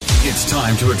It's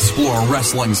time to explore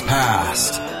wrestling's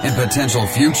past and potential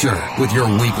future with your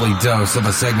weekly dose of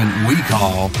a segment we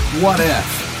call What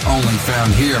If? Only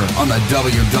found here on the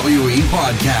WWE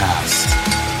Podcast.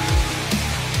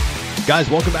 Guys,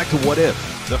 welcome back to What If?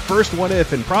 The first What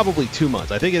If in probably 2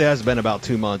 months. I think it has been about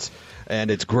 2 months,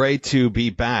 and it's great to be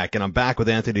back. And I'm back with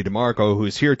Anthony DeMarco,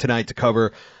 who's here tonight to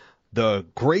cover the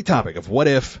great topic of what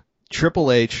if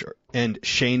Triple H and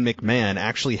Shane McMahon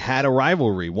actually had a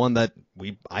rivalry, one that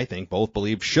I think, both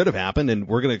believe should have happened, and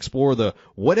we're going to explore the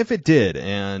what if it did.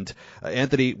 And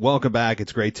Anthony, welcome back.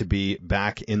 It's great to be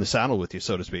back in the saddle with you,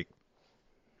 so to speak.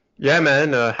 Yeah,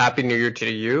 man. Happy New Year to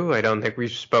you. I don't think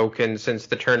we've spoken since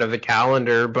the turn of the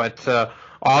calendar, but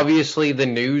obviously the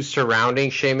news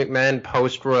surrounding Shane McMahon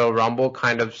post-Royal Rumble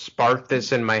kind of sparked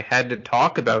this in my head to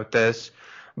talk about this.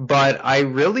 But I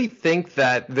really think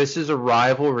that this is a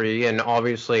rivalry, and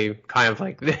obviously kind of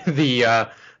like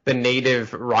the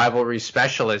native rivalry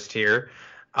specialist here.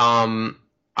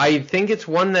 I think it's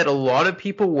one that a lot of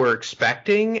people were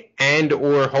expecting and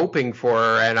or hoping for,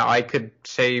 and I could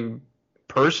say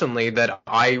personally that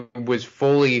I was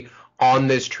fully on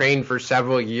this train for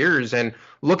several years, and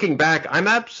looking back, I'm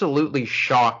absolutely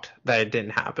shocked that it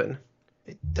didn't happen.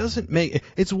 It doesn't make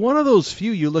 – it's one of those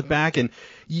few you look back and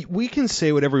we can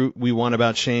say whatever we want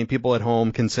about Shane. People at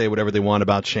home can say whatever they want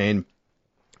about Shane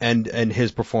and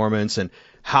his performance and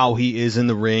how he is in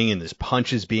the ring and his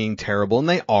punches being terrible, and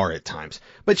they are at times.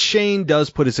 But Shane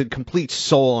does put his complete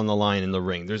soul on the line in the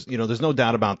ring. There's no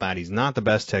doubt about that. He's not the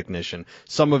best technician.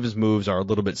 Some of his moves are a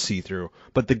little bit see-through,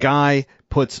 but the guy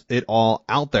puts it all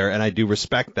out there, and I do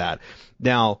respect that.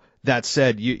 Now, that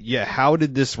said, how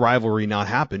did this rivalry not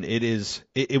happen?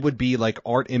 It would be like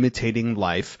art imitating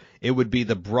life. It would be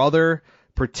the brother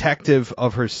protective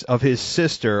of his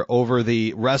sister over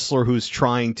the wrestler who's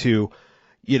trying to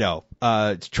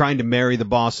marry the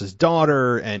boss's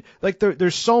daughter, and like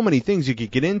there's so many things you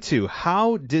could get into.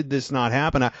 How did this not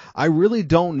happen? I really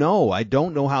don't know. I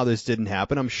don't know how this didn't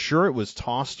happen. I'm sure it was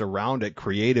tossed around at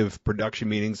creative production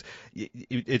meetings.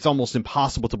 It's almost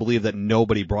impossible to believe that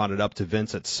nobody brought it up to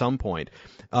Vince at some point.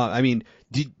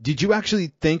 Did you actually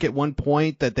think at one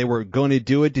point that they were going to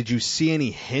do it? Did you see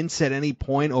any hints at any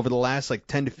point over the last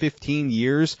 10 to 15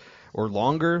 years or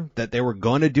longer that they were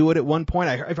going to do it at one point?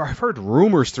 I've heard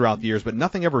rumors throughout the years, but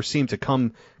nothing ever seemed to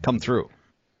come through.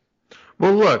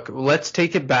 Well, look, let's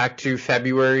take it back to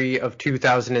February of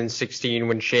 2016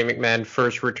 when Shane McMahon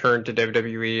first returned to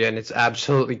WWE, and it's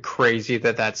absolutely crazy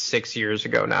that that's 6 years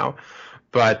ago now.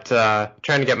 But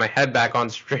trying to get my head back on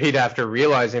straight after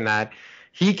realizing that,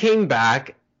 he came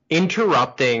back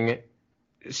interrupting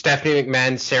Stephanie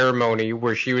McMahon's ceremony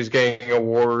where she was getting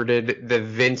awarded the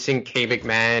Vincent K.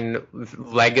 McMahon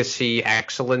Legacy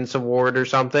Excellence Award or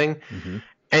something. Mm-hmm.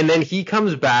 And then he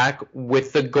comes back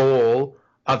with the goal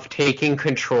of taking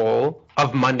control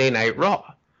of Monday Night Raw.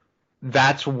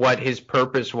 That's what his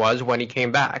purpose was when he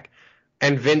came back.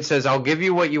 And Vince says, I'll give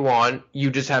you what you want. You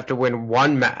just have to win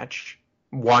one match,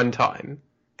 one time.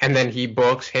 And then he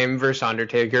books him versus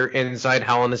Undertaker inside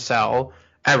Hell in a Cell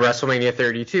at WrestleMania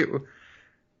 32.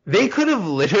 They could have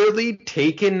literally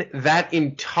taken that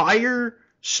entire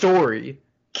story,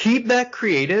 keep that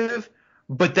creative,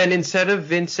 but then instead of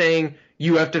Vince saying,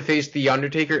 you have to face The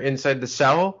Undertaker inside the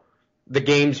cell, the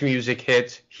game's music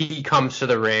hits, he comes to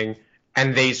the ring,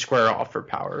 and they square off for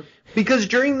power. Because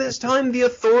during this time, the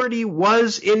Authority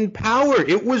was in power.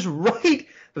 It was right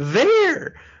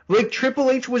there. Triple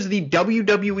H was the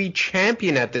WWE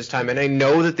champion at this time, and I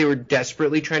know that they were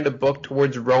desperately trying to book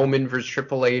towards Roman versus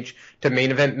Triple H to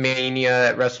main event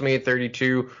Mania at WrestleMania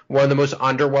 32, one of the most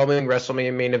underwhelming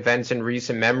WrestleMania main events in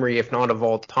recent memory, if not of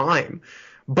all time.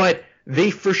 But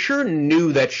they for sure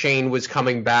knew that Shane was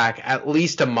coming back at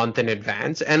least a month in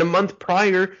advance, and a month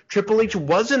prior, Triple H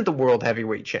wasn't the World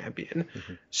Heavyweight Champion.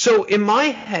 Mm-hmm. So in my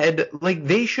head,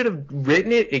 they should have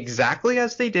written it exactly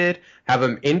as they did, have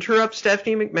him interrupt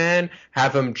Stephanie McMahon,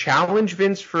 have him challenge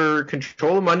Vince for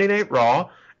control of Monday Night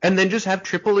Raw, and then just have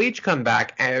Triple H come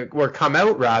out,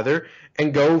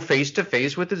 and go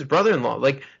face-to-face with his brother-in-law.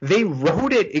 They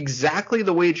wrote it exactly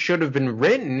the way it should have been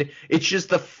written. It's just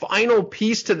the final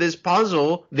piece to this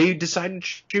puzzle. They decided to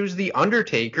choose The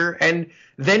Undertaker, and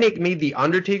then it made The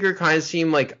Undertaker kind of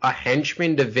seem like a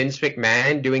henchman to Vince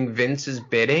McMahon doing Vince's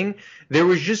bidding. There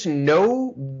was just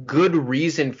no good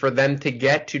reason for them to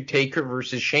get to Taker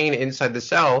versus Shane inside the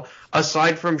cell,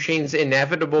 aside from Shane's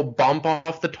inevitable bump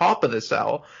off the top of the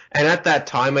cell. And at that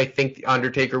time, I think The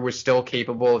Undertaker was still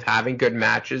capable of having good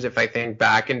matches. If I think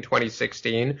back in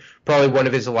 2016, probably one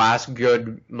of his last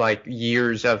good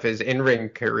years of his in-ring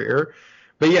career.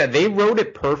 But yeah, they wrote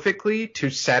it perfectly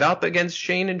to set up against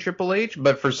Shane and Triple H,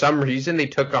 but for some reason they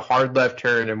took a hard left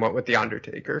turn and went with The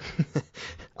Undertaker.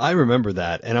 I remember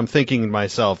that, and I'm thinking to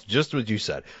myself, just what you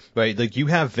said, right? Like, you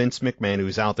have Vince McMahon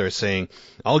who's out there saying,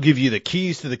 I'll give you the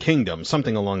keys to the kingdom,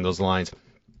 something along those lines.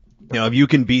 You know, if you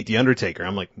can beat The Undertaker.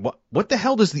 I'm like, what the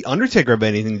hell does The Undertaker have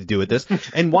anything to do with this?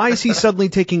 And why is he suddenly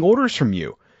taking orders from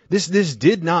you? This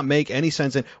did not make any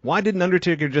sense. And why didn't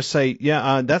Undertaker just say,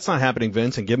 that's not happening,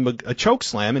 Vince, and give him a choke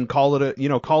slam and call it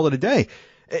a day?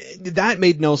 That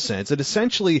made no sense. It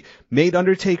essentially made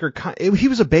Undertaker, he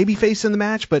was a babyface in the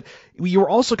match, but you were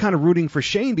also kind of rooting for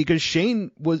Shane because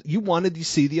you wanted to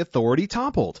see the Authority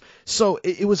toppled. So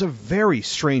it was a very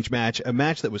strange match, a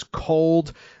match that was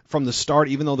cold from the start,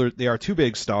 even though they are two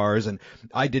big stars, and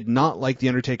I did not like the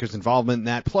Undertaker's involvement in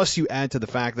that. Plus, you add to the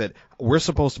fact that we're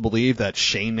supposed to believe that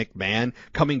Shane McMahon,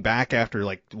 coming back after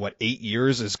 8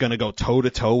 years, is going to go toe to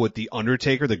toe with the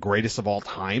Undertaker, the greatest of all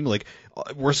time. Like,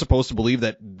 we're supposed to believe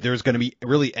that there's going to be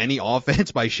really any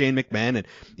offense by Shane McMahon,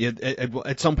 and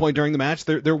at some point during the match,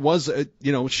 there was,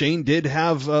 Shane did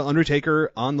have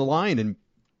Undertaker on the line, and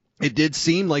it did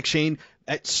seem like Shane.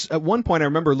 At one point, I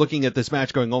remember looking at this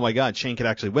match going, oh my God, Shane could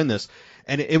actually win this.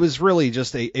 And it was really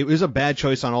just it was a bad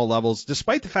choice on all levels,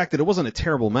 despite the fact that it wasn't a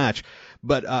terrible match.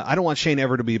 But I don't want Shane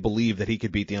ever to believe that he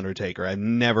could beat The Undertaker.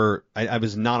 I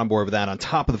was not on board with that. On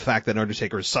top of the fact that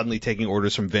Undertaker is suddenly taking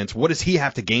orders from Vince. What does he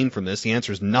have to gain from this? The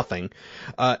answer is nothing.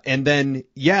 And then,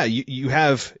 you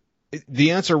have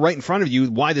the answer right in front of you.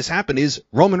 Why this happened is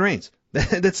Roman Reigns.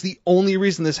 That's the only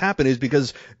reason this happened, is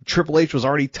because Triple H was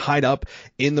already tied up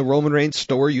in the Roman Reigns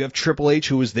story. You have Triple H,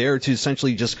 who was there to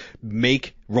essentially just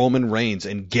make Roman Reigns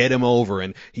and get him over,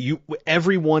 and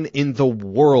everyone in the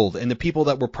world, and the people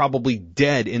that were probably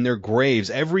dead in their graves,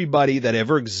 everybody that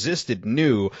ever existed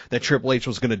knew that Triple H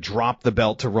was going to drop the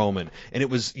belt to Roman. And it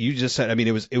was, you just said,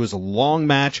 it was a long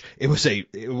match. It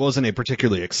wasn't a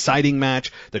particularly exciting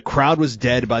match. The crowd was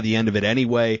dead by the end of it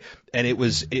anyway. And it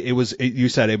was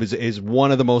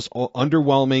one of the most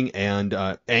underwhelming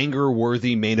and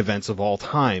anger-worthy main events of all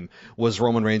time, was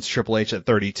Roman Reigns Triple H at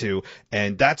 32,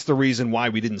 and that's the reason why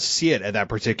we didn't see it at that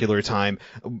particular time,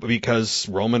 because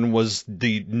Roman was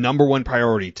the number one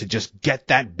priority, to just get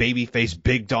that babyface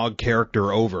big dog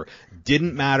character over.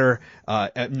 Didn't matter,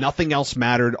 nothing else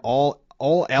mattered.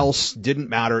 All else didn't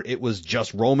matter. It was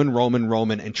just Roman,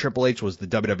 and Triple H was the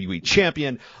WWE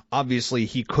champion. Obviously,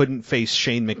 he couldn't face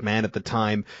Shane McMahon at the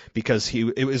time because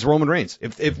it was Roman Reigns.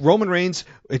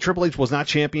 If Triple H was not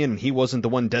champion and he wasn't the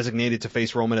one designated to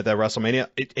face Roman at that WrestleMania,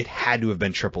 it had to have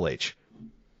been Triple H.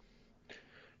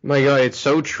 My God, it's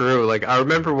so true. Like, I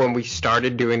remember when we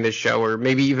started doing this show, or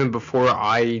maybe even before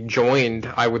I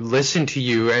joined, I would listen to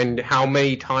you and how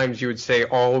many times you would say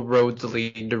all roads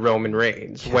lead to Roman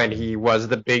Reigns when he was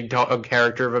the big dog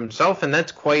character of himself, and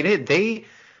that's quite it. They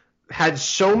had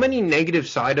so many negative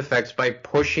side effects by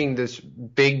pushing this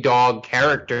big dog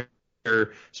character,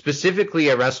 specifically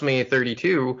at WrestleMania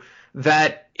 32,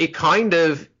 that it kind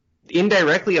of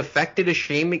indirectly affected a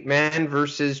Shane McMahon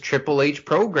versus Triple H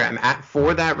program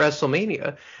for that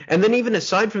WrestleMania. And then even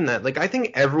aside from that, I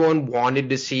think everyone wanted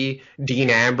to see Dean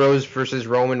Ambrose versus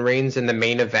Roman Reigns in the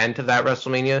main event of that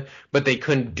WrestleMania, but they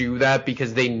couldn't do that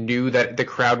because they knew that the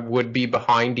crowd would be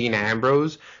behind Dean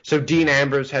Ambrose. So Dean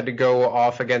Ambrose had to go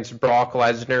off against Brock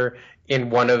Lesnar in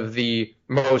one of the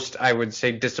most, I would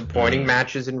say, disappointing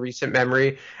matches in recent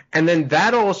memory. And then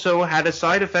that also had a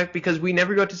side effect because we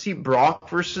never got to see Brock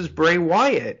versus Bray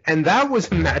Wyatt. And that was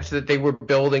a match that they were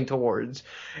building towards.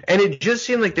 And it just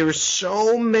seemed like there were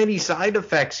so many side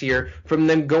effects here from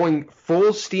them going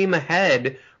full steam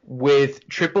ahead with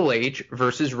Triple H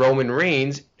versus Roman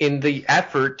Reigns in the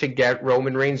effort to get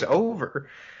Roman Reigns over.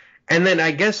 And then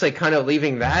I guess kind of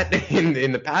leaving that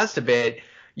in the past a bit,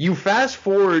 you fast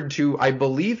forward to, I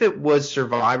believe it was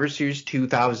Survivor Series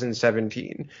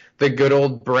 2017, the good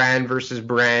old brand versus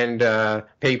brand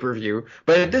pay-per-view.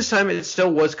 But at this time, it still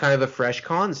was kind of a fresh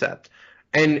concept.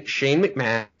 And Shane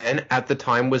McMahon at the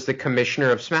time was the commissioner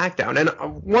of SmackDown.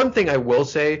 And one thing I will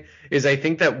say is I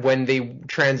think that when they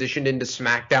transitioned into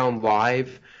SmackDown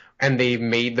Live and they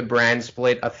made the brand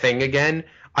split a thing again,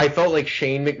 I felt like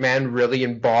Shane McMahon really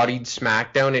embodied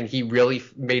SmackDown and he really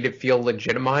made it feel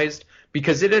legitimized.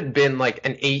 Because it had been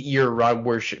an 8-year run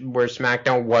where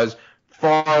SmackDown was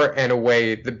far and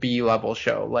away the B-level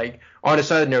show. On a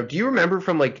side note, do you remember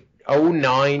from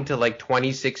 2009 to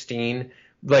 2016,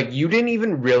 you didn't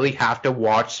even really have to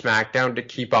watch SmackDown to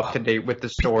keep up to date with the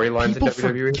storylines in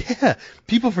WWE?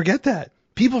 People forget that.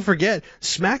 People forget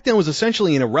SmackDown was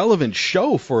essentially an irrelevant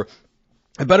show for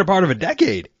a better part of a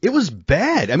decade. It was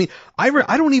bad. I mean, I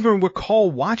don't even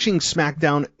recall watching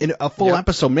SmackDown in a full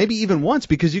episode, maybe even once,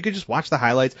 because you could just watch the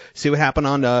highlights, see what happened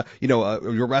on,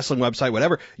 your wrestling website,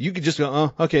 whatever. You could just go,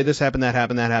 oh, okay, this happened, that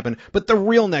happened, that happened. But the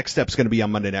real next step's going to be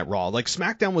on Monday Night Raw. Like,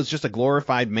 SmackDown was just a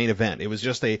glorified main event. It was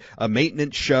just a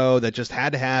maintenance show that just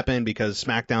had to happen because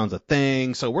SmackDown's a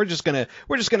thing. So we're just gonna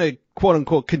quote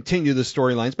unquote continue the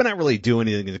storylines, but not really do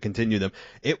anything to continue them.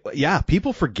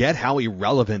 People forget how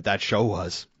irrelevant that show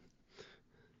was.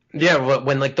 Yeah,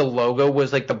 when like the logo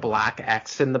was like the black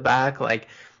X in the back, like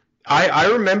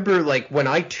I remember like when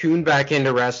I tuned back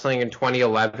into wrestling in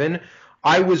 2011,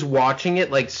 I was watching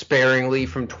it like sparingly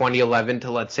from 2011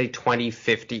 to let's say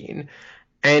 2015.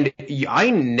 And I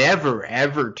never,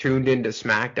 ever tuned into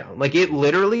SmackDown. Like, it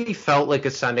literally felt like a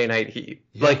Sunday Night Heat.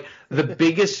 Yeah. Like, the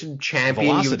biggest champion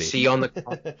Velocity. You would see on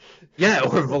the... Yeah,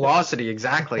 or Velocity,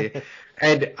 exactly.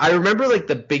 And I remember, like,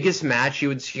 the biggest match you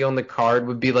would see on the card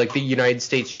would be, like, the United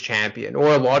States champion.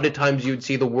 Or a lot of times you would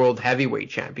see the World Heavyweight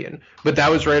champion. But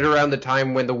that was right around the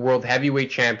time when the World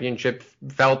Heavyweight championship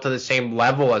fell to the same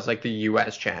level as, like, the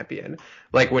U.S. champion.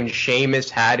 Like, when Sheamus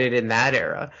had it in that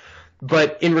era.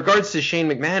 But in regards to Shane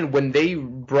McMahon, when they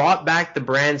brought back the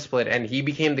brand split and he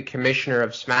became the commissioner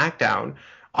of SmackDown,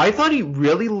 I thought he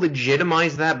really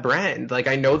legitimized that brand. Like,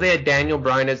 I know they had Daniel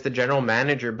Bryan as the general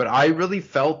manager, but I really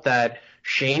felt that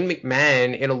Shane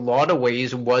McMahon, in a lot of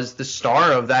ways, was the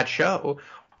star of that show.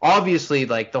 Obviously,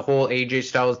 like, the whole AJ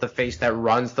Styles, the face that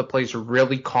runs the place,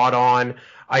 really caught on.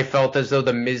 I felt as though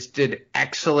The Miz did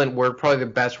excellent work, probably the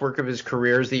best work of his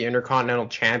career as the Intercontinental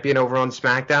Champion over on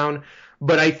SmackDown.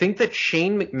 But I think that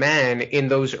Shane McMahon, in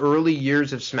those early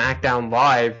years of SmackDown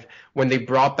Live, when they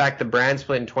brought back the brand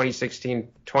split in 2016,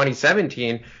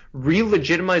 2017,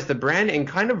 re-legitimized the brand and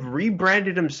kind of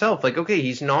rebranded himself. Like, okay,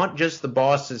 he's not just the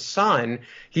boss's son.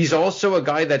 He's also a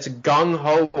guy that's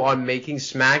gung-ho on making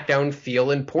SmackDown feel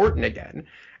important again.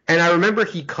 And I remember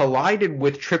he collided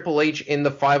with Triple H in the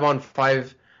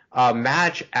 5-on-5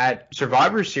 match at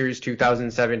Survivor Series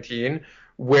 2017,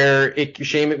 where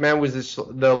Shane McMahon was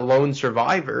the lone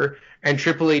survivor, and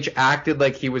Triple H acted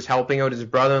like he was helping out his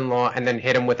brother-in-law and then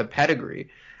hit him with a pedigree.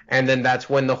 And then that's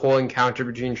when the whole encounter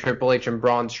between Triple H and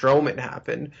Braun Strowman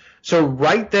happened. So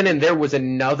right then and there was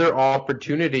another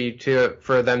opportunity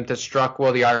for them to strike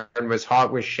while the iron was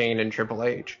hot with Shane and Triple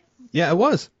H. Yeah, it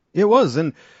was. It was.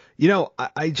 And,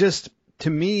 to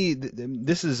me,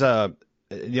 this is, as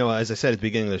I said at the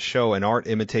beginning of the show, an art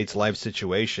imitates life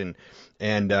situation.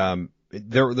 And,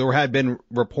 there had been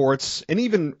reports, and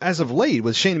even as of late,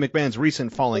 with Shane McMahon's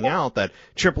recent falling out, that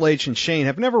Triple H and Shane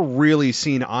have never really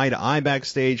seen eye to eye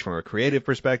backstage from a creative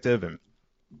perspective and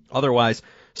otherwise.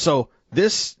 So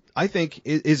this, I think,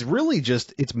 is really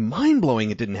just, it's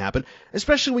mind-blowing it didn't happen,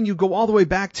 especially when you go all the way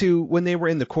back to when they were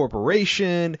in the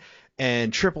corporation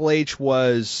and Triple H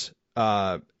was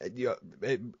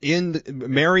in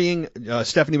marrying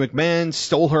Stephanie McMahon,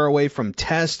 stole her away from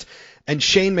Test. And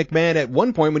Shane McMahon, at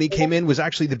one point when he came in, was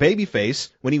actually the babyface.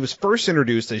 When he was first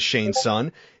introduced as Shane's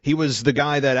son, he was the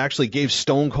guy that actually gave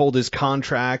Stone Cold his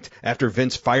contract after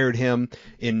Vince fired him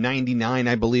in '99,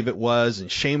 I believe it was.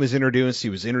 And Shane was introduced. He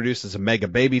was introduced as a mega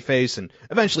babyface, and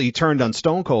eventually he turned on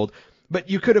Stone Cold. But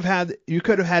you could have had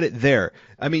it there.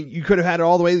 I mean, you could have had it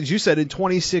all the way, as you said, in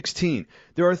 2016.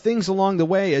 There are things along the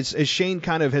way as Shane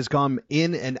kind of has gone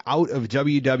in and out of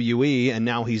WWE, and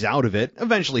now he's out of it.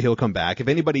 Eventually he'll come back. If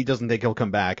anybody doesn't think he'll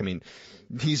come back, I mean,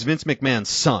 he's Vince McMahon's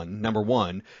son, number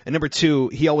one. And number two,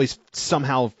 he always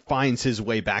somehow finds his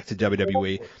way back to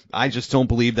WWE. I just don't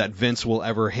believe that Vince will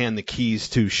ever hand the keys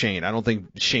to Shane. I don't think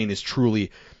Shane is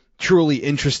truly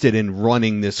interested in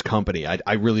running this company.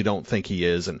 I really don't think he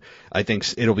is, and I think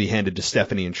it'll be handed to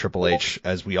Stephanie and Triple H,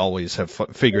 as we always have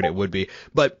figured it would be.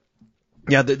 But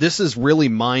yeah, this is really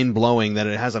mind-blowing that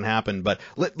it hasn't happened, but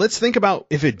let's think about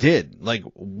if it did. Like,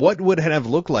 what would it have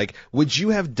looked like? Would you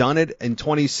have done it in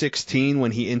 2016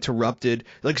 when he interrupted?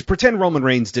 Like, pretend Roman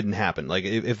Reigns didn't happen. Like,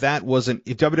 if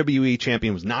WWE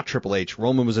champion was not Triple H,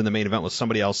 Roman was in the main event with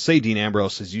somebody else, say Dean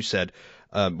Ambrose, as you said,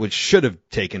 which should have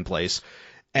taken place,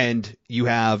 and you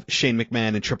have Shane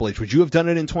McMahon and Triple H, would you have done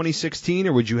it in 2016,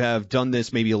 or would you have done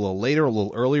this maybe a little later, a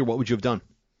little earlier? What would you have done?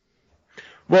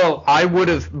 Well, I would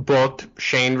have booked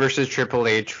Shane versus Triple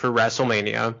H for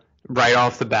WrestleMania right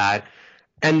off the bat.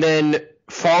 And then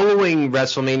following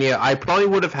WrestleMania, I probably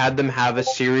would have had them have a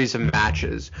series of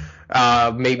matches.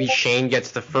 Maybe Shane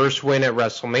gets the first win at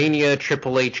WrestleMania,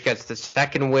 Triple H gets the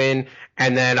second win,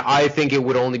 and then I think it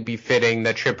would only be fitting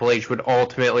that Triple H would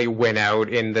ultimately win out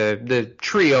in the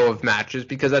trio of matches,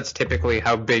 because that's typically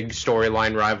how big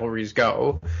storyline rivalries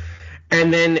go.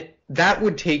 And then that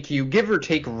would take you, give or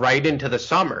take, right into the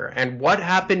summer. And what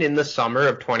happened in the summer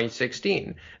of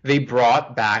 2016? They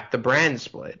brought back the brand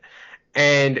split.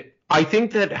 And I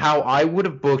think that how I would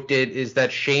have booked it is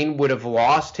that Shane would have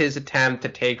lost his attempt to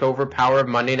take over power of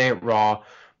Monday Night Raw,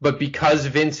 but because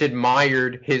Vince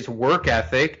admired his work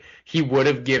ethic, he would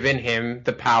have given him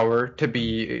the power to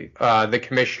be the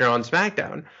commissioner on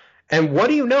SmackDown. And what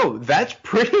do you know? That's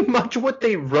pretty much what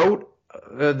they wrote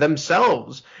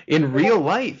themselves in real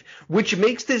life, which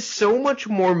makes this so much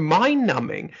more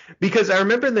mind-numbing. Because I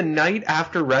remember the night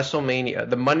after WrestleMania,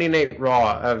 the Monday Night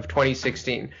Raw of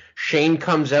 2016, Shane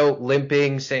comes out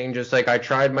limping, saying just like, I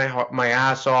tried my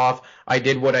ass off, I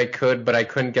did what I could, but I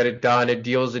couldn't get it done. A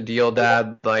deal's a deal,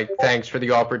 Dad. Like, thanks for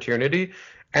the opportunity.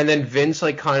 And then Vince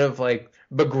like kind of like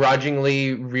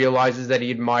begrudgingly realizes that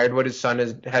he admired what his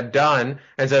son had done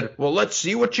and said, well, let's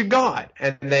see what you got.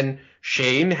 And then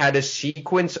Shane had a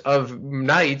sequence of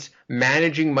nights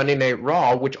managing Monday Night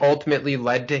Raw, which ultimately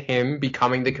led to him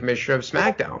becoming the commissioner of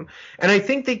SmackDown. And I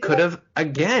think they could have,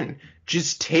 again,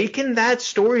 just taken that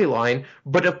storyline,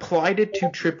 but applied it to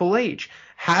Triple H.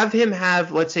 Have him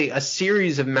have, let's say, a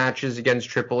series of matches against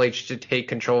Triple H to take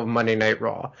control of Monday Night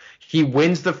Raw. He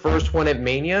wins the first one at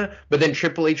Mania, but then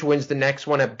Triple H wins the next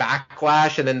one at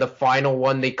Backlash, and then the final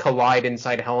one they collide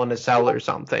inside Hell in a Cell or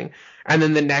something. And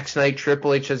then the next night,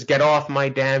 Triple H says, get off my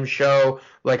damn show,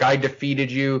 like I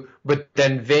defeated you. But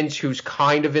then Vince, who's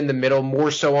kind of in the middle, more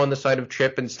so on the side of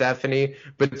Tripp and Stephanie,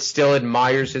 but still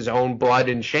admires his own blood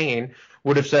and Shane,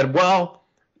 would have said, well,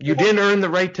 you didn't earn the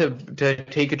right to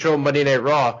take control of Monday Night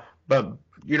Raw, but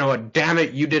you know what, damn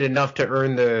it, you did enough to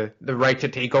earn the right to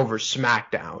take over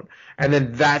SmackDown. And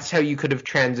then that's how you could have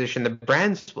transitioned the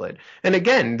brand split. And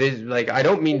again, like, I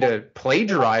don't mean to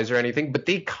plagiarize or anything, but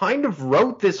they kind of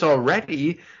wrote this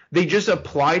already. They just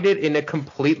applied it in a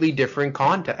completely different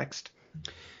context.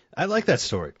 I like that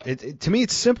story. To me,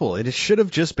 it's simple. It should have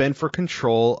just been for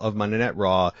control of Monday Night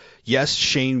Raw. Yes,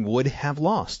 Shane would have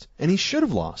lost, and he should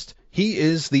have lost. He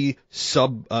is the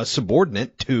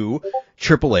subordinate to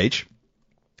Triple H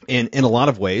in a lot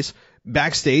of ways.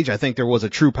 Backstage, I think there was a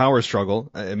true power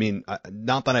struggle. I mean,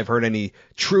 not that I've heard any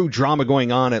true drama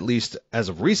going on, at least as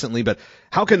of recently, but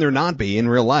how can there not be in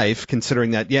real life,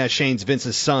 considering that, yeah, Shane's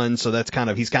Vince's son, so that's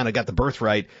he's kind of got the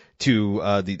birthright to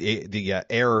the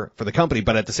heir for the company,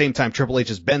 but at the same time, Triple H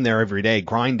has been there every day,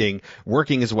 grinding,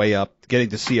 working his way up, getting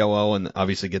to COO, and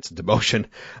obviously gets a demotion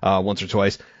once or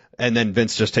twice, and then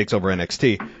Vince just takes over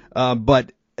NXT.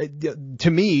 But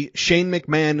to me, Shane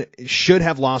McMahon should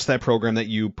have lost that program that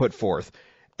you put forth.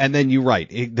 And then you're right.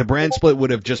 The brand split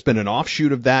would have just been an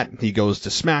offshoot of that. He goes to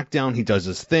SmackDown. He does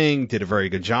his thing, did a very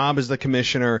good job as the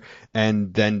commissioner,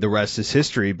 and then the rest is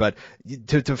history. But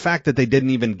to the fact that they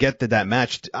didn't even get to that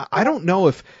match, I don't know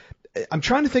if – I'm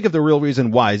trying to think of the real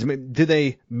reason why.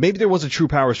 Maybe there was a true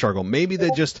power struggle. Maybe they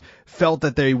just felt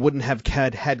that they wouldn't have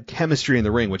had chemistry in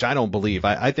the ring, which I don't believe.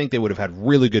 I think they would have had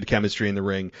really good chemistry in the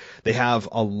ring. They have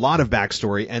a lot of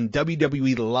backstory, and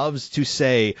WWE loves to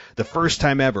say the first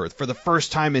time ever, for the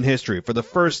first time in history, for the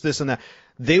first this and that.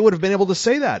 They would have been able to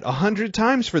say that 100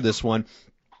 times for this one,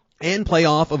 and play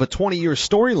off of a 20-year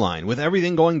storyline with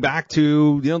everything going back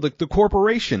to, the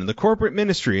corporation, the corporate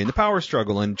ministry, and the power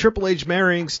struggle, and Triple H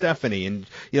marrying Stephanie, and,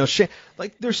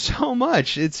 there's so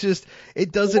much. It's just,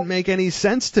 it doesn't make any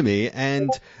sense to me,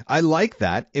 and I like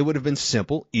that. It would have been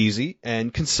simple, easy,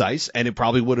 and concise, and it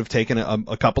probably would have taken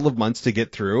a couple of months to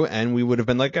get through, and we would have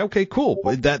been like, okay, cool.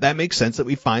 That makes sense that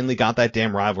we finally got that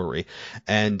damn rivalry.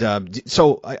 And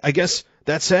so I guess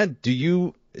that said, do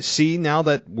you see, now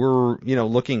that we're,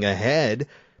 looking ahead,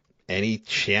 any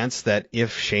chance that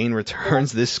if Shane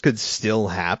returns, this could still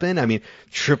happen? I mean,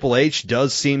 Triple H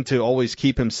does seem to always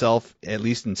keep himself, at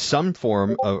least in some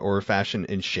form or fashion,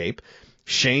 in shape.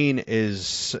 Shane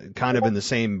is kind of in the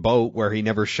same boat where he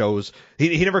never shows,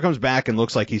 he never comes back and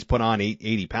looks like he's put on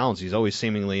 80 pounds. He's always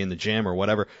seemingly in the gym or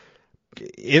whatever.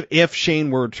 If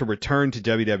Shane were to return to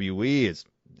WWE,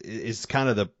 is kind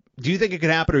of do you think it could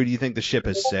happen, or do you think the ship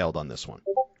has sailed on this one?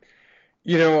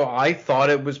 I thought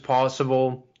it was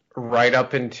possible right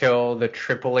up until the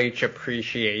Triple H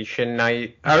appreciation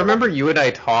night. I remember you and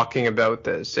I talking about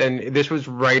this, and this was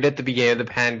right at the beginning of the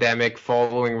pandemic,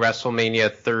 following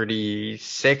WrestleMania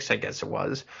 36, I guess it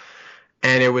was.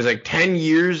 And it was like 10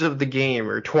 years of the game,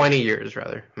 or 20 years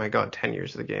rather. My God, 10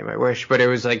 years of the game, I wish. But it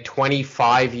was like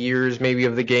 25 years maybe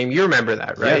of the game. You remember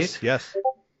that, right? Yes.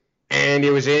 And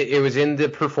it was in the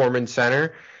Performance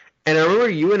Center. And I remember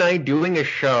you and I doing a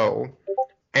show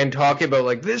and talking about,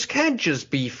 like, this can't just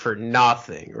be for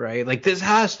nothing, right? Like, this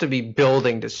has to be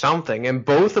building to something. And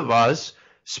both of us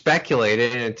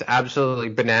speculated, and it's absolutely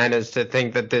bananas to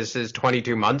think that this is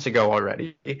 22 months ago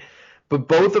already, but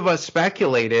both of us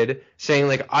speculated saying,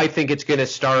 like, I think it's going to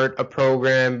start a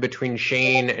program between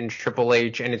Shane and Triple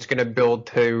H, and it's going to build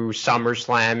to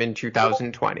SummerSlam in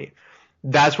 2020.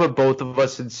 That's what both of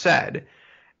us had said.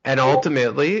 And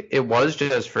ultimately, it was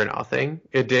just for nothing.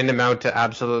 It didn't amount to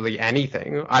absolutely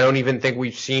anything. I don't even think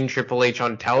we've seen Triple H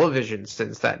on television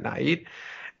since that night.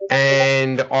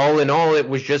 And all in all, it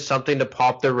was just something to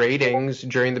pop the ratings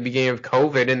during the beginning of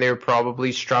COVID, and they were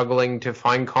probably struggling to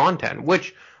find content,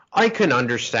 which I can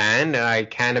understand. And I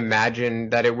can't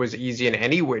imagine that it was easy in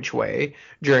any which way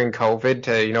during COVID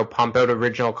to, pump out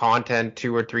original content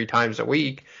 2 or 3 times a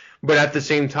week. But at the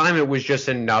same time, it was just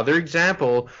another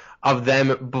example of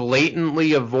them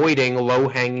blatantly avoiding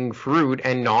low-hanging fruit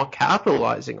and not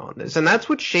capitalizing on this. And that's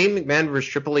what Shane McMahon versus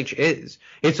Triple H is.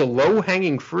 It's a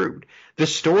low-hanging fruit. The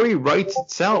story writes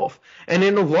itself. And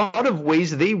in a lot of ways,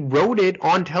 they wrote it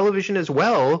on television as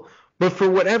well. But for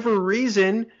whatever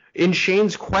reason, in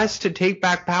Shane's quest to take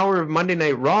back power of Monday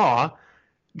Night Raw,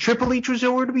 Triple H was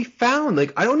nowhere to be found.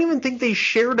 Like, I don't even think they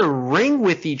shared a ring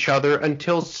with each other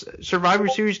until Survivor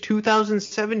Series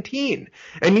 2017.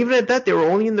 And even at that, they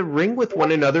were only in the ring with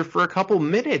one another for a couple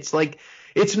minutes. Like,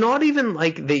 it's not even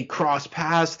like they crossed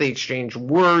paths, they exchanged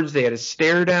words, they had a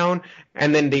stare down,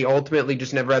 and then they ultimately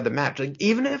just never had the match. Like,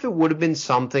 even if it would have been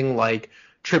something like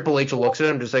Triple H looks at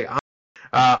him just like,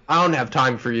 I don't have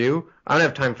time for you. I don't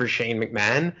have time for Shane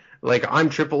McMahon. Like, I'm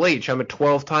Triple H. I'm a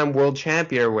 12-time world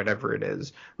champion or whatever it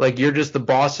is. Like, you're just the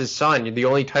boss's son. The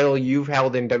only title you've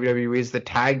held in WWE is the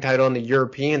tag title and the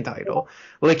European title.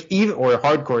 Like, even, or a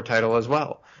hardcore title as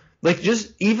well. Like,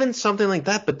 just even something like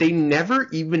that. But they never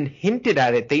even hinted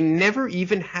at it. They never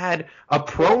even had a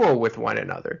promo with one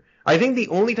another. I think the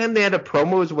only time they had a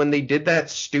promo is when they did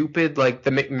that stupid, like, the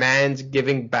McMahons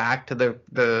giving back to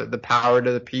the power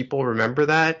to the people. Remember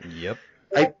that? Yep.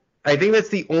 I think that's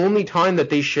the only time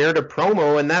that they shared a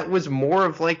promo, and that was more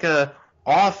of like a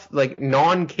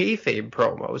non-kayfabe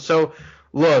promo. So,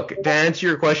 look, to answer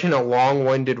your question in a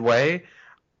long-winded way,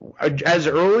 as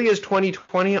early as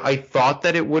 2020, I thought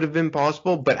that it would have been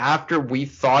possible, but after we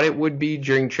thought it would be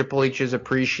during Triple H's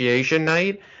appreciation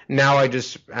night, now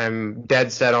I'm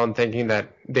dead set on thinking that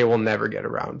they will never get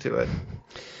around to it.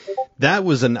 That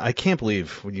was I can't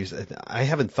believe when you said, I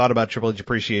haven't thought about Triple H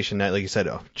Appreciation Night, like you said,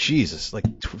 oh, Jesus, like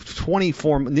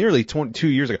 22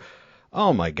 years ago.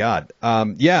 Oh my God.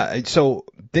 Yeah. So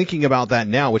thinking about that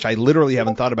now, which I literally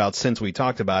haven't thought about since we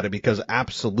talked about it, because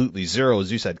absolutely zero,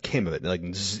 as you said, came of it. Like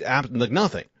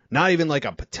nothing. Not even like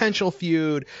a potential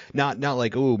feud. Not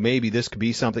like, oh, maybe this could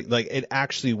be something. Like, it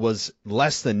actually was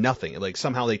less than nothing. Like,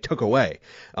 somehow they took away.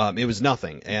 It was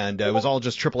nothing. And it was all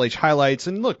just Triple H highlights.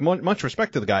 And look, much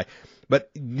respect to the guy. But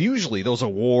usually those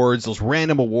awards, those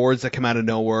random awards that come out of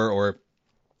nowhere, or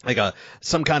like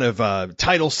some kind of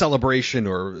title celebration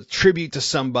or tribute to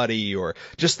somebody, or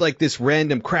just like this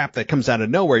random crap that comes out of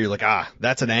nowhere, you're like,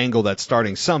 that's an angle that's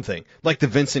starting something. Like the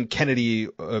Vincent Kennedy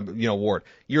award.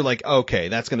 You're like, okay,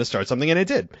 that's going to start something, and it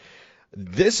did.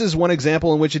 This is one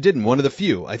example in which it didn't, one of the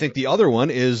few. I think the other one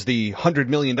is the $100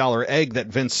 million egg that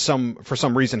Vince for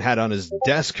some reason had on his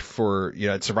desk for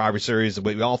at Survivor Series.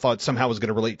 We all thought somehow was going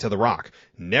to relate to The Rock.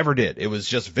 Never did. It was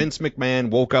just Vince McMahon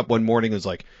woke up one morning and was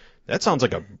like, that sounds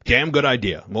like a damn good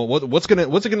idea. Well, what's it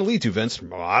gonna lead to, Vince?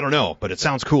 Well, I don't know, but it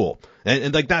sounds cool.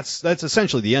 And like that's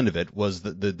essentially the end of it. Was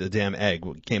the damn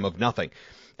egg came of nothing.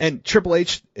 And Triple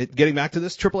H, getting back to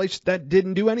this, Triple H, that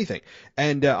didn't do anything.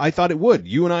 And I thought it would.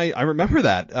 You and I remember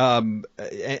that. And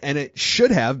it should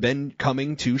have been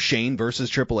coming to Shane versus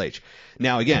Triple H.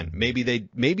 Now, again, maybe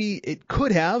it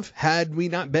could have, had we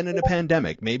not been in a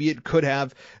pandemic. Maybe it could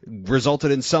have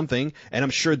resulted in something. And I'm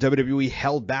sure WWE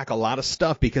held back a lot of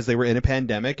stuff because they were in a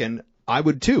pandemic, and I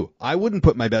would too. I wouldn't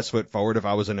put my best foot forward if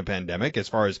I was in a pandemic as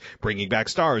far as bringing back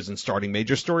stars and starting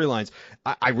major storylines.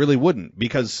 I really wouldn't,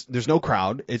 because there's no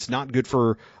crowd. It's not good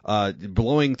for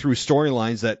blowing through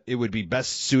storylines that it would be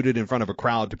best suited in front of a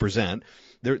crowd to present.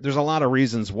 There's a lot of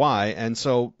reasons why, and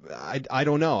so I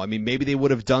don't know. I mean, maybe they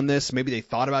would have done this. Maybe they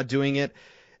thought about doing it,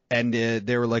 and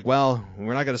they were like, well,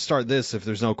 we're not going to start this if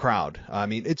there's no crowd. I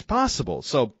mean, it's possible.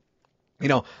 So,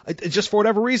 just for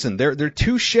whatever reason, they're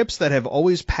two ships that have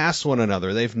always passed one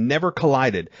another. They've never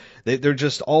collided. They're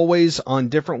just always on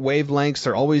different wavelengths.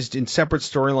 They're always in separate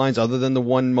storylines, other than the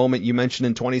one moment you mentioned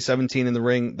in 2017 in the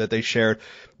ring that they shared.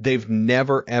 They've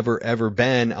never, ever, ever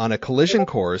been on a collision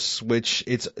course, which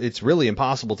it's really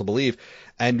impossible to believe.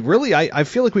 And really, I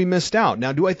feel like we missed out.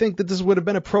 Now, do I think that this would have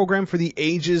been a program for the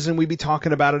ages and we'd be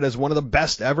talking about it as one of the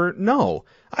best ever? No,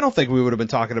 I don't think we would have been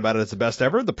talking about it as the best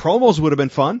ever. The promos would have been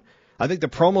fun. I think the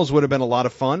promos would have been a lot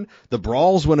of fun. The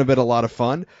brawls would have been a lot of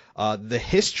fun. The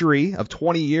history of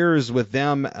 20 years with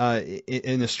them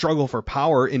in the struggle for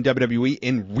power in WWE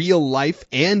in real life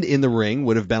and in the ring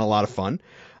would have been a lot of fun.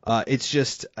 It's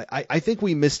just, I think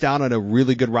we missed out on a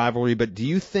really good rivalry, but do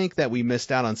you think that we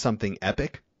missed out on something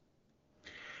epic?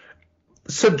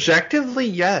 Subjectively,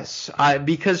 yes.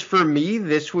 Because for me,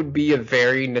 this would be a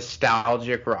very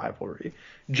nostalgic rivalry.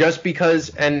 Just because,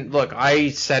 and look, I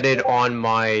said it on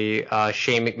my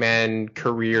Shane McMahon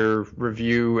career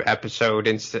review episode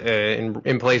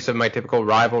in place of my typical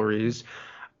rivalries.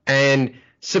 And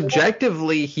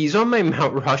subjectively, he's on my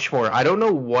Mount Rushmore. I don't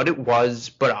know what it was,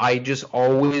 but I just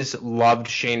always loved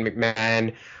Shane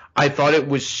McMahon. I thought it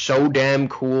was so damn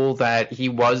cool that he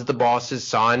was the boss's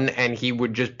son and he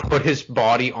would just put his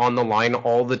body on the line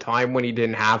all the time when he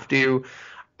didn't have to.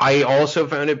 I also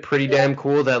found it pretty damn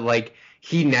cool that, like,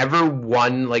 he never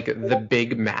won, like, the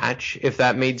big match, if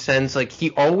that made sense. Like, he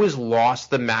always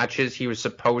lost the matches he was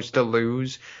supposed to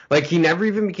lose. Like, he never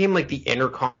even became, like, the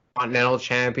Intercontinental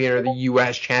Champion or the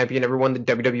U.S. Champion, never won the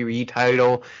WWE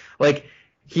title. Like,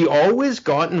 he always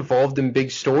got involved in big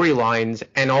storylines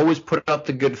and always put up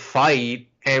the good fight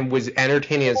and was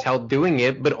entertaining as hell doing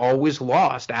it, but always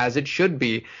lost, as it should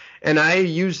be. And I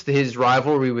used his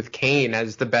rivalry with Kane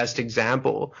as the best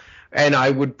example. And I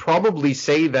would probably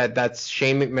say that that's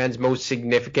Shane McMahon's most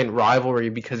significant rivalry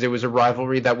because it was a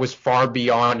rivalry that was far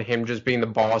beyond him just being the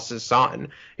boss's son.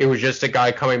 It was just a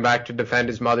guy coming back to defend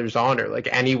his mother's honor. Like,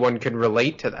 anyone could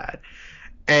relate to that.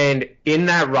 And in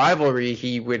that rivalry,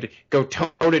 he would go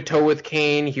toe-to-toe with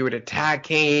Kane. He would attack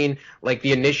Kane. Like,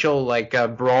 the initial,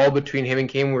 brawl between him and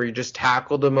Kane where he just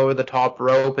tackled him over the top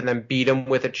rope and then beat him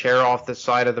with a chair off the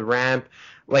side of the ramp.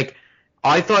 Like,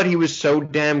 I thought he was so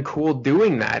damn cool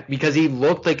doing that because he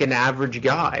looked like an average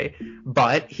guy,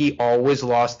 but he always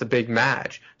lost the big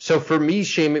match. So for me,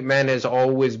 Shane McMahon has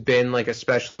always been like a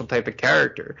special type of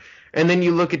character. And then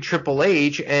you look at Triple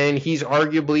H, and he's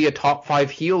arguably a top 5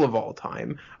 heel of all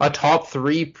time, a top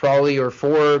 3 probably or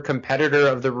 4 competitor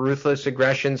of the ruthless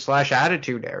aggression /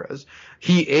 attitude eras.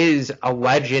 He is a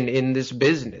legend in this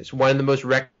business, one of the most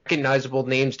recognizable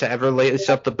names to ever lace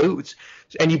up the boots.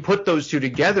 And you put those two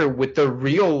together with the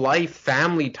real life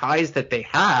family ties that they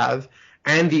have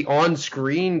and the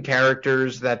on-screen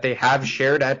characters that they have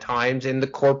shared at times in the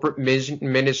corporate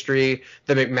ministry,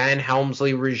 the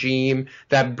McMahon-Helmsley regime,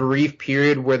 that brief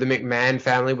period where the McMahon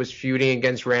family was feuding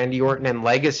against Randy Orton and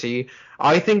Legacy.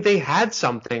 I think they had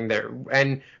something there.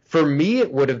 And for me,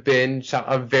 it would have been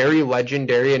a very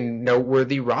legendary and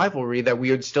noteworthy rivalry that we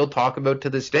would still talk about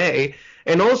to this day.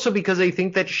 And also because I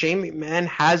think that Shane McMahon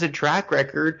has a track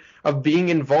record of being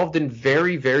involved in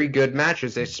very, very good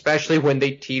matches, especially when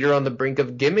they teeter on the brink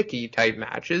of gimmicky type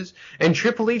matches. And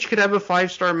Triple H could have a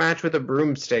 5-star match with a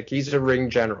broomstick. He's a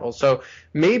ring general. So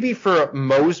maybe for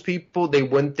most people, they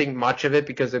wouldn't think much of it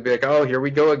because they'd be like, oh, here we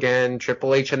go again.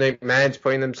 Triple H and the McMahons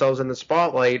putting themselves in the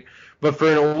spotlight. But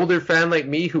for an older fan like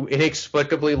me who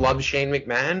inexplicably loves Shane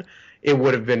McMahon, it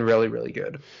would have been really, really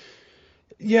good.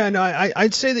 Yeah, no,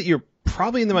 I'd say that you're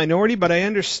probably in the minority, but I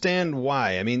understand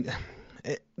why. I mean,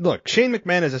 look, Shane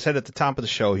McMahon, as I said at the top of the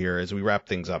show here as we wrap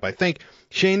things up, I think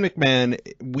Shane McMahon,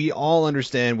 we all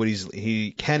understand what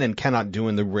he can and cannot do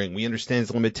in the ring. We understand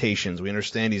his limitations. We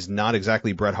understand he's not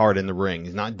exactly Bret Hart in the ring.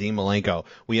 He's not Dean Malenko.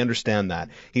 We understand that.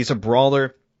 He's a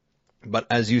brawler. But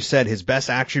as you said, his best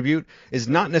attribute is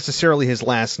not necessarily his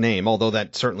last name, although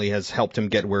that certainly has helped him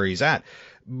get where he's at,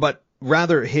 but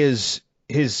rather his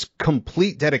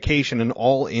complete dedication and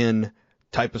all-in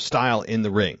type of style in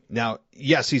the ring. Now,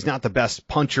 yes, he's not the best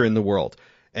puncher in the world,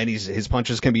 and his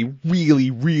punches can be really,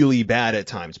 really bad at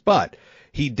times, but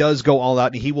he does go all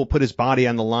out, and he will put his body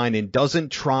on the line and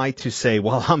doesn't try to say,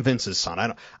 well, I'm Vince's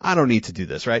son. I don't need to do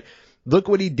this, right? Look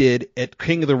what he did at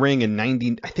King of the Ring in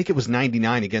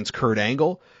 99 against Kurt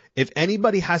Angle. If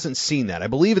anybody hasn't seen that, I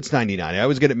believe it's 99. I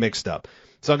always get it mixed up.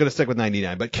 So I'm going to stick with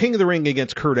 99. But King of the Ring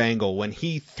against Kurt Angle, when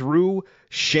he threw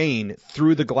Shane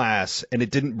through the glass and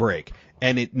it didn't break,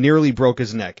 and it nearly broke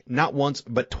his neck. Not once,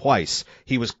 but twice.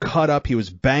 He was cut up. He was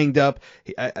banged up.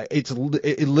 It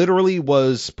literally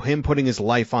was him putting his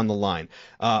life on the line.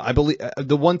 I believe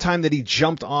the one time that he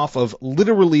jumped off of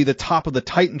literally the top of the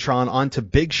Titantron onto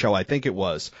Big Show, I think it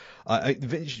was.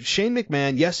 Shane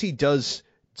McMahon, yes, he does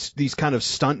these kind of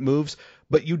stunt moves,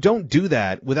 but you don't do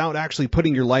that without actually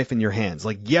putting your life in your hands.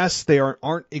 Like, yes, they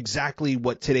aren't exactly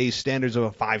what today's standards of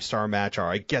a 5-star match are.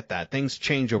 I get that. Things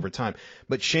change over time.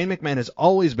 But Shane McMahon has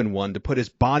always been one to put his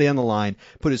body on the line,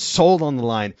 put his soul on the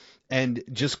line, and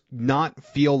just not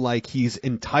feel like he's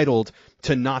entitled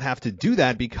to not have to do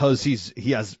that because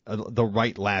he has the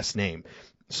right last name.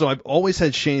 So I've always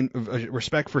had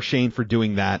respect for Shane for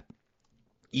doing that,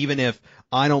 even if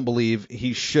I don't believe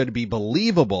he should be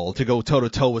believable to go toe to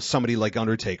toe with somebody like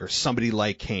Undertaker, somebody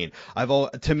like Kane.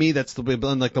 To me, that's the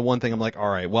one thing I'm like, all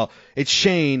right, well, it's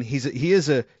Shane. He is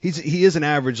an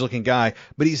average looking guy,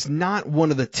 but he's not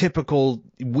one of the typical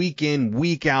week in,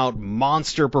 week out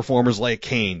monster performers like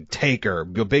Kane, Taker,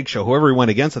 Big Show, whoever he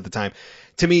went against at the time.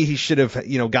 To me, he should have,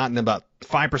 gotten about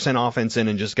 5% offense in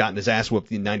and just gotten his ass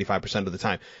whooped 95% of the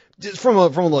time. Just from a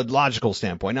logical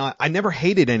standpoint. Now, I never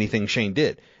hated anything Shane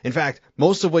did. In fact,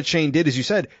 most of what Shane did, as you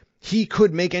said, he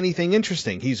could make anything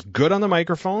interesting. He's good on the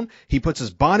microphone. He puts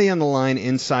his body on the line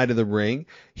inside of the ring.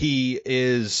 He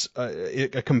is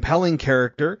a compelling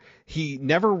character. He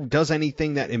never does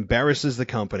anything that embarrasses the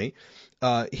company.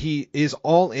 He is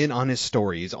all in on his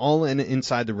story. He's all in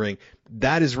inside the ring.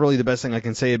 That is really the best thing I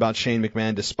can say about Shane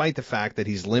McMahon, despite the fact that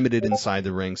he's limited inside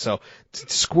the ring. So,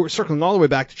 circling all the way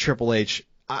back to Triple H,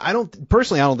 I don't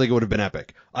think it would have been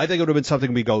epic. I think it would have been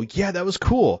something we go, yeah, that was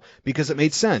cool, because it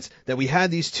made sense that we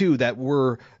had these two that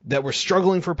were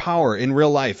struggling for power in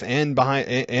real life and behind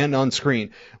and on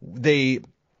screen. They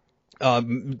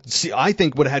I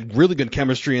think would have had really good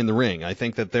chemistry in the ring. I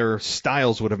think that their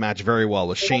styles would have matched very well,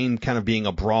 with Shane kind of being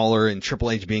a brawler and Triple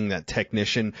H being that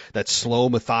technician, that slow,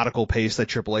 methodical pace that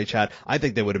Triple H had. I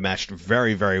think they would have matched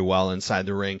very, very well inside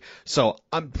the ring. So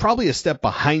I'm probably a step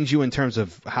behind you in terms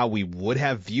of how we would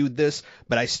have viewed this,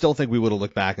 but I still think we would have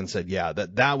looked back and said, yeah,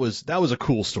 that was a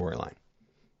cool storyline.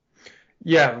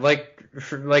 Yeah, like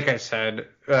I said,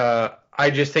 I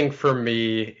just think for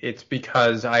me, it's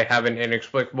because I have an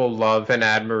inexplicable love and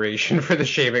admiration for the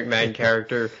Shane McMahon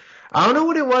character. I don't know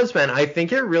what it was, man. I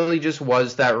think it really just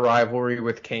was that rivalry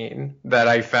with Kane that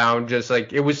I found just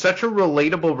like, it was such a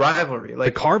relatable rivalry.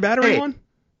 Like the car battery one?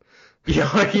 Yeah,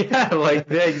 like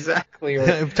yeah, exactly.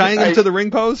 Tying him to the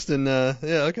ring post and yeah,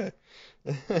 okay.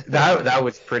 that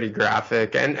was pretty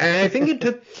graphic, and I think it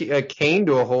took Kane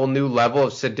to a whole new level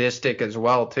of sadistic as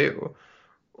well too.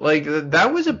 Like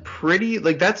that was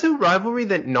that's a rivalry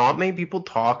that not many people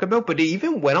talk about, but it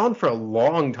even went on for a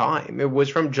long time. It was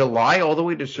from July all the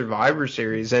way to Survivor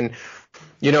Series, and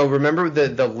remember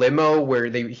the limo where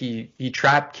he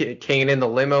trapped Kane in the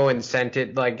limo and sent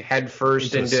it like head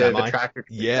first into the tractor.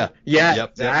 Yeah,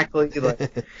 yep, exactly.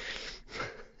 Like,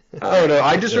 I don't know.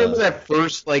 I just remember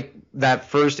that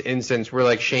first instance where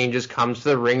like Shane just comes to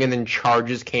the ring and then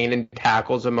charges Kane and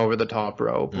tackles him over the top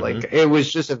rope. Mm-hmm. Like it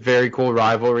was just a very cool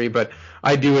rivalry, but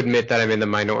I do admit that I'm in the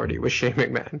minority with Shane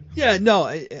McMahon. Yeah, no,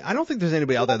 I don't think there's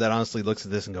anybody out there that honestly looks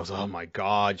at this and goes, "Oh my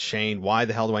God, Shane, why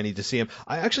the hell do I need to see him?"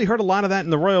 I actually heard a lot of that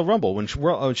in the Royal Rumble when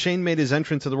Shane made his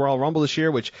entrance to the Royal Rumble this year,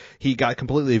 which he got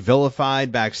completely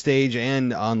vilified backstage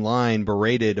and online,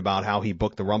 berated about how he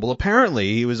booked the Rumble.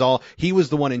 Apparently, he was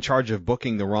the one in charge of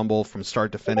booking the Rumble from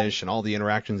start to finish and all the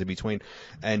interactions in between.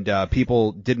 And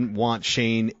people didn't want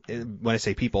Shane. When I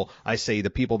say people, I say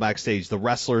the people backstage, the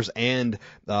wrestlers and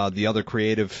the other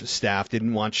creative staff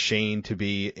didn't want Shane to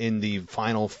be in the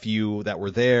final few that were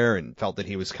there, and felt that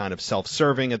he was kind of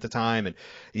self-serving at the time. And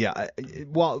yeah,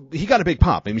 well, he got a big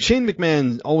pop. I mean, Shane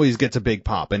McMahon always gets a big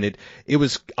pop, and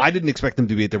I didn't expect him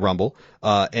to be at the Rumble,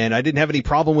 and I didn't have any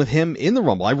problem with him in the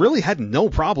Rumble. I really had no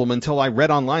problem until I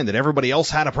read online that everybody else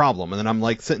had a problem, and then I'm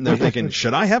like sitting there thinking,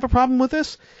 should I have a problem with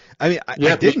this? I mean,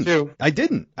 I didn't. Too. I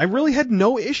didn't. I really had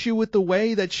no issue with the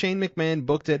way that Shane McMahon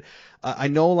booked it. I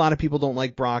know a lot of people don't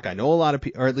like Brock. I know a lot of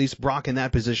people, or at least Brock in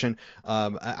that position.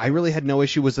 I really had no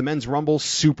issue. Was the men's Rumble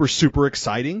super, super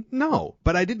exciting? No,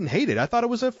 but I didn't hate it. I thought it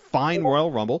was a fine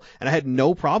Royal Rumble, and I had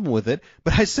no problem with it.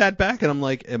 But I sat back and I'm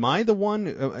like, am I the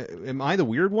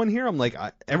weird one here? I'm like,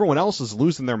 everyone else is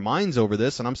losing their minds over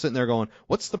this, and I'm sitting there going,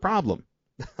 what's the problem?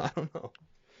 I don't know.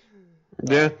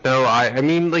 Yeah, no, I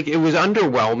mean, like, it was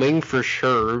underwhelming for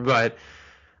sure, but,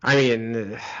 I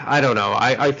mean, I don't know.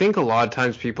 I think a lot of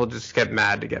times people just get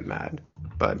mad to get mad,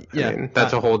 but, yeah, I mean,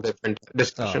 that's a whole different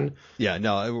discussion. Yeah,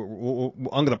 no,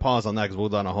 I'm going to pause on that because we'll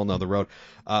go down a whole nother road.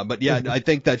 But, yeah, I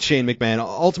think that Shane McMahon,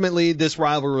 ultimately, this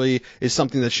rivalry is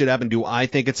something that should happen. Do I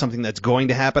think it's something that's going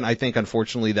to happen? I think,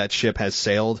 unfortunately, that ship has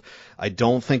sailed. I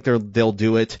don't think they'll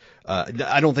do it.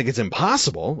 I don't think it's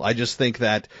impossible. I just think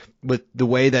that with the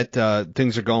way that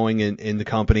things are going in the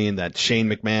company, and that Shane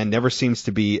McMahon never seems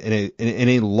to be in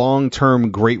a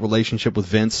long-term great relationship with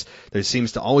Vince. There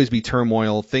seems to always be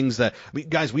turmoil, things that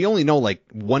guys, we only know like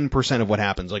 1% of what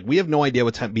happens. Like, we have no idea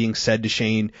what's being said to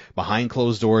Shane behind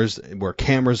closed doors where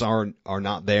cameras are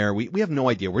not there. We have no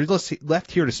idea. We're just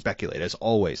left here to speculate, as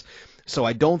always. So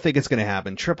I don't think it's going to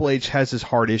happen. Triple H has his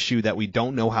heart issue that we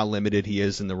don't know how limited he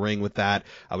is in the ring with that.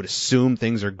 I would assume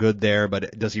things are good there,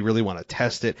 but does he really want to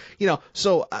test it?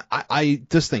 So I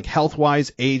just think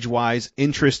health-wise, age-wise,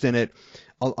 interest in it,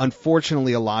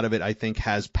 unfortunately, a lot of it, I think,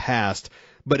 has passed.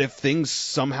 But if things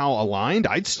somehow aligned,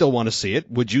 I'd still want to see it.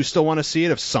 Would you still want to see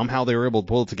it if somehow they were able to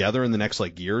pull it together in the next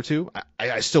year or two?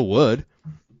 I still would.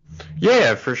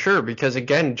 Yeah, for sure. Because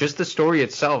again, just the story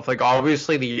itself,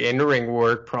 obviously the in-ring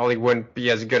work probably wouldn't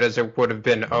be as good as it would have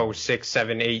been 6,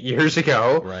 7, 8 years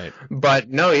ago. Right. But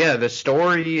no, yeah, the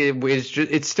story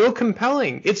it's still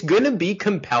compelling. It's gonna be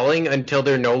compelling until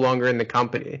they're no longer in the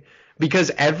company.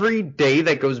 Because every day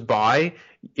that goes by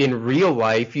in real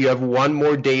life, you have one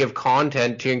more day of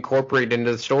content to incorporate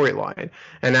into the storyline.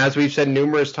 And as we've said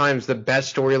numerous times, the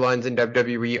best storylines in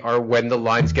WWE are when the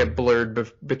lines get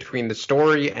blurred between the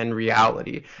story and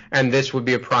reality. And this would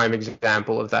be a prime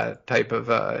example of that type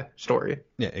of story.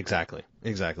 Yeah, exactly.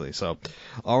 So,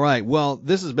 all right. Well,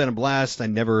 this has been a blast. I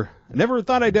never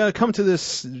thought I'd come to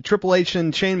this Triple H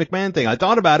and Shane McMahon thing. I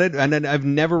thought about it, and I've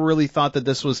never really thought that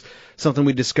this was something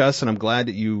we discussed, and I'm glad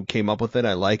that you came up with it.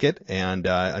 I like it, and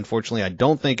unfortunately, I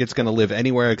don't think it's going to live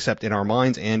anywhere except in our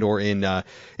minds and or in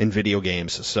video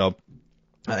games. So,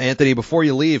 Anthony, before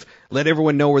you leave, let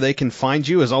everyone know where they can find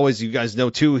you. As always, you guys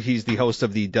know, too, he's the host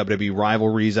of the WWE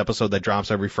Rivalries episode that drops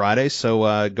every Friday.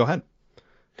 So go ahead.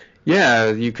 Yeah,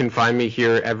 you can find me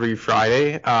here every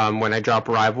Friday when I drop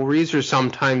Rivalries or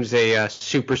sometimes a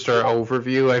superstar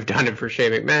overview. I've done it for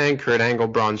Shane McMahon, Kurt Angle,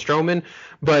 Braun Strowman.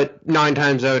 But 9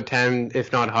 times out of 10,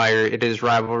 if not higher, it is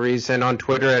Rivalries. And on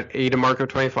Twitter at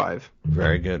ADamarco25.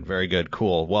 Very good.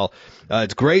 Cool. Well,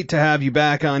 it's great to have you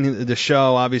back on the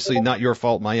show. Obviously, not your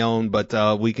fault, my own,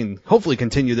 but we can hopefully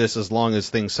continue this as long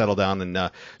as things settle down in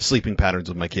sleeping patterns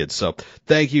with my kids. So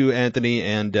thank you, Anthony,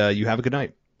 and you have a good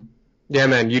night. Yeah,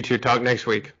 man. You too. Talk next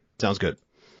week. Sounds good.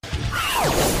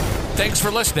 Thanks for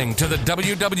listening to the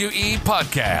WWE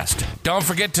Podcast. Don't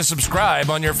forget to subscribe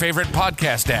on your favorite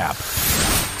podcast app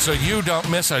so you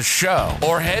don't miss a show,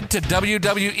 or head to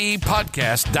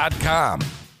WWEpodcast.com.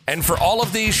 And for all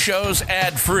of these shows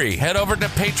ad-free, head over to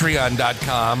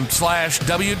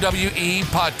patreon.com/WWE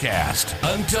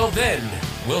Podcast. Until then,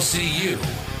 we'll see you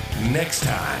next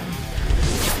time.